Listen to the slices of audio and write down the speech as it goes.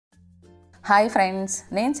Hi friends,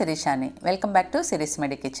 నేను శిరీషాని. Welcome back to series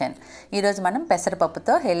medi kitchen. ఈరోజు మనం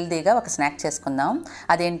పెసరపప్పుతో హెల్దీగా ఒక స్నాక్ చేసుకుందాం.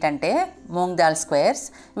 అదేంటంటే మూంగ్ దాల్ స్క్వేర్స్.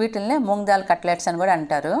 వీటిల్ని మూంగ్ దాల్ కట్లెట్స్ అని కూడా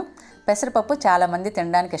అంటారు. పెసరపప్పు చాలామంది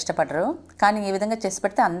తినడానికి ఇష్టపడరు, కానీ ఈ విధంగా చేసి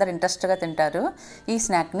పెడితే అందరు ఇంట్రెస్ట్గా తింటారు. ఈ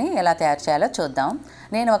స్నాక్ని ఎలా తయారు చేయాలో చూద్దాం.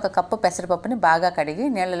 నేను ఒక కప్పు పెసరపప్పుని బాగా కడిగి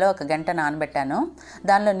నీళ్ళలో 1 గంట నానబెట్టాను.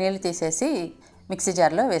 దానిలో నీళ్లు తీసేసి మిక్సీ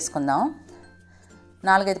జార్లో వేసుకుందాం.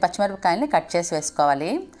 4-5 పచ్చిమిరపకాయలని కట్ చేసి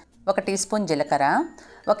వేసుకోవాలి. 1 టీ స్పూన్ జీలకర్ర,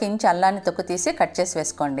 1 ఇంచు అల్లాన్ని తొక్కు తీసి కట్ చేసి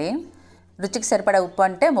వేసుకోండి. రుచికి సరిపడా ఉప్పు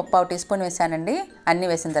అంటే 3/4 టీ స్పూన్ వేసానండి. అన్నీ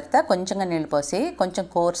వేసిన తర్వాత కొంచెంగా నీళ్ళు పోసి కొంచెం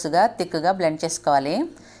కోర్సుగా థిక్గా బ్లెండ్ చేసుకోవాలి.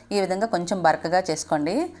 ఈ విధంగా కొంచెం బరకగా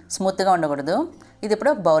చేసుకోండి, స్మూత్గా ఉండకూడదు. ఇది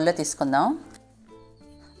ఇప్పుడు ఒక బౌల్లో తీసుకుందాం.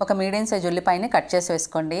 1 మీడియం సైజ్ ఉల్లిపాయని కట్ చేసి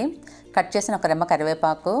వేసుకోండి. కట్ చేసిన 1 రెమ్మ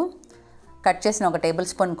కరివేపాకు, కట్ చేసిన 1 టేబుల్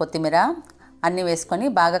స్పూన్ కొత్తిమీర అన్నీ వేసుకొని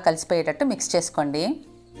బాగా కలిసిపోయేటట్టు మిక్స్ చేసుకోండి.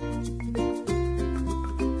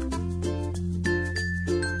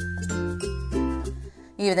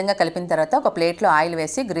 ఈ విధంగా కలిపిన తర్వాత ఒక ప్లేట్లో ఆయిల్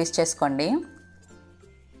వేసి గ్రీస్ చేసుకోండి.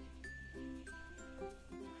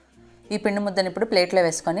 ఈ పిండి ముద్దను ఇప్పుడు ప్లేట్లో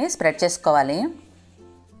వేసుకొని స్ప్రెడ్ చేసుకోవాలి.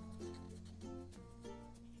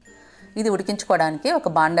 ఇది ఉడికించుకోవడానికి ఒక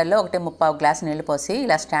బాండల్లో 1.25 గ్లాస్ నీళ్లు పోసి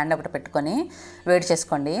ఇలా స్టాండ్ ఒకటి పెట్టుకొని వేడి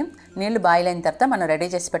చేసుకోండి. నీళ్లు బాయిల్ అయిన తర్వాత మనం రెడీ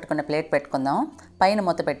చేసి పెట్టుకున్న ప్లేట్ పెట్టుకుందాం. పైన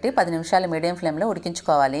మూత పెట్టి 10 నిమిషాలు మీడియం ఫ్లేమ్లో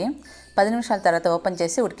ఉడికించుకోవాలి. 10 నిమిషాల తర్వాత ఓపెన్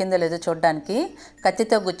చేసి ఉడికిందో లేదో చూడడానికి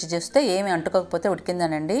కత్తితో గుచ్చి చూస్తే ఏమి అంటుకోకపోతే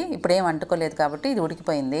ఉడికిందనండి. ఇప్పుడు ఏమి అంటుకోలేదు కాబట్టి ఇది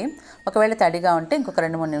ఉడికిపోయింది. ఒకవేళ తడిగా ఉంటే ఇంకొక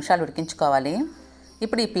 2-3 నిమిషాలు ఉడికించుకోవాలి.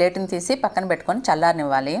 ఇప్పుడు ఈ ప్లేట్ని తీసి పక్కన పెట్టుకొని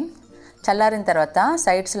చల్లారనివ్వాలి. చల్లారిన తర్వాత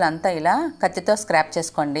సైడ్స్లో అంతా ఇలా కత్తితో స్క్రాప్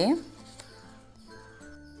చేసుకోండి.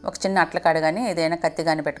 ఒక చిన్న అట్లకాడ కానీ ఏదైనా కత్తి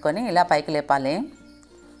కానీ పెట్టుకొని ఇలా పైకి లేపాలి.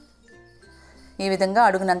 ఈ విధంగా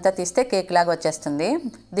అడుగునంతా తీస్తే కేక్ లాగా వచ్చేస్తుంది.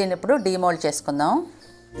 దీన్ని ఇప్పుడు డీమోల్డ్ చేసుకుందాం.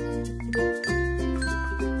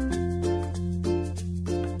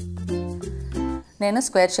 నేను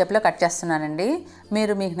స్క్వేర్ షేప్లో కట్ చేస్తున్నానండి.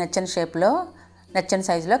 మీరు మీకు నచ్చిన షేప్లో నచ్చిన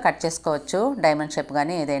సైజులో కట్ చేసుకోవచ్చు, డైమండ్ షేప్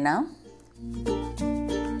కానీ ఏదైనా.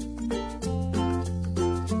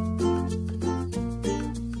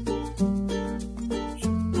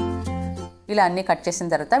 ఇలా అన్నీ కట్ చేసిన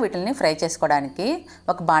తర్వాత వీటిని ఫ్రై చేసుకోవడానికి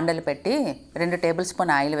ఒక బాండలు పెట్టి 2 టేబుల్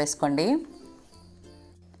స్పూన్ ఆయిల్ వేసుకోండి.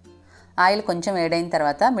 ఆయిల్ కొంచెం వేడైన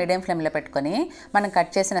తర్వాత మీడియం ఫ్లేమ్లో పెట్టుకొని మనం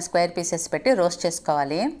కట్ చేసిన స్క్వేర్ పీసెస్ పెట్టి రోస్ట్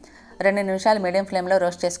చేసుకోవాలి. 2 నిమిషాలు మీడియం ఫ్లేమ్లో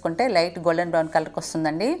రోస్ట్ చేసుకుంటే లైట్ గోల్డెన్ బ్రౌన్ కలర్కి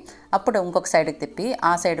వస్తుందండి. అప్పుడు ఇంకొక సైడ్కి తిప్పి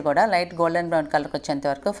ఆ సైడ్ కూడా లైట్ గోల్డెన్ బ్రౌన్ కలర్కి వచ్చేంత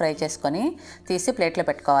వరకు ఫ్రై చేసుకొని తీసి ప్లేట్లో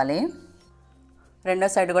పెట్టుకోవాలి. రెండో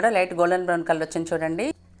సైడ్ కూడా లైట్ గోల్డెన్ బ్రౌన్ కలర్ వచ్చింది చూడండి.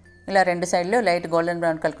 ఇలా 2 సైడ్లు లైట్ గోల్డెన్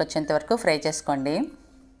బ్రౌన్ కలర్కి వచ్చేంత వరకు ఫ్రై చేసుకోండి.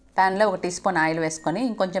 ప్యాన్లో 1 టీ స్పూన్ ఆయిల్ వేసుకొని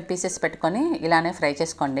ఇంకొంచెం పీసెస్ పెట్టుకొని ఇలానే ఫ్రై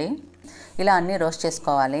చేసుకోండి. ఇలా అన్నీ రోస్ట్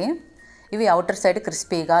చేసుకోవాలి. ఇవి అవుటర్ సైడ్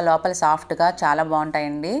క్రిస్పీగా లోపల సాఫ్ట్గా చాలా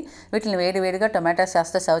బాగుంటాయండి. వీటిని వేడివేడిగా టొమాటో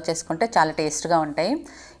సాస్తో సర్వ్ చేసుకుంటే చాలా టేస్ట్గా ఉంటాయి.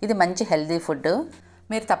 ఇది మంచి హెల్దీ ఫుడ్.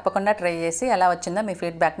 మీరు తప్పకుండా ట్రై చేసి ఎలా వచ్చిందో మీ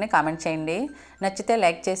ఫీడ్బ్యాక్ని కామెంట్ చేయండి. నచ్చితే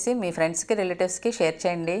లైక్ చేసి మీ ఫ్రెండ్స్కి రిలేటివ్స్కి షేర్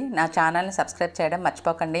చేయండి. నా ఛానల్ని సబ్స్క్రైబ్ చేయడం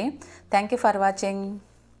మర్చిపోకండి. Thank you for watching.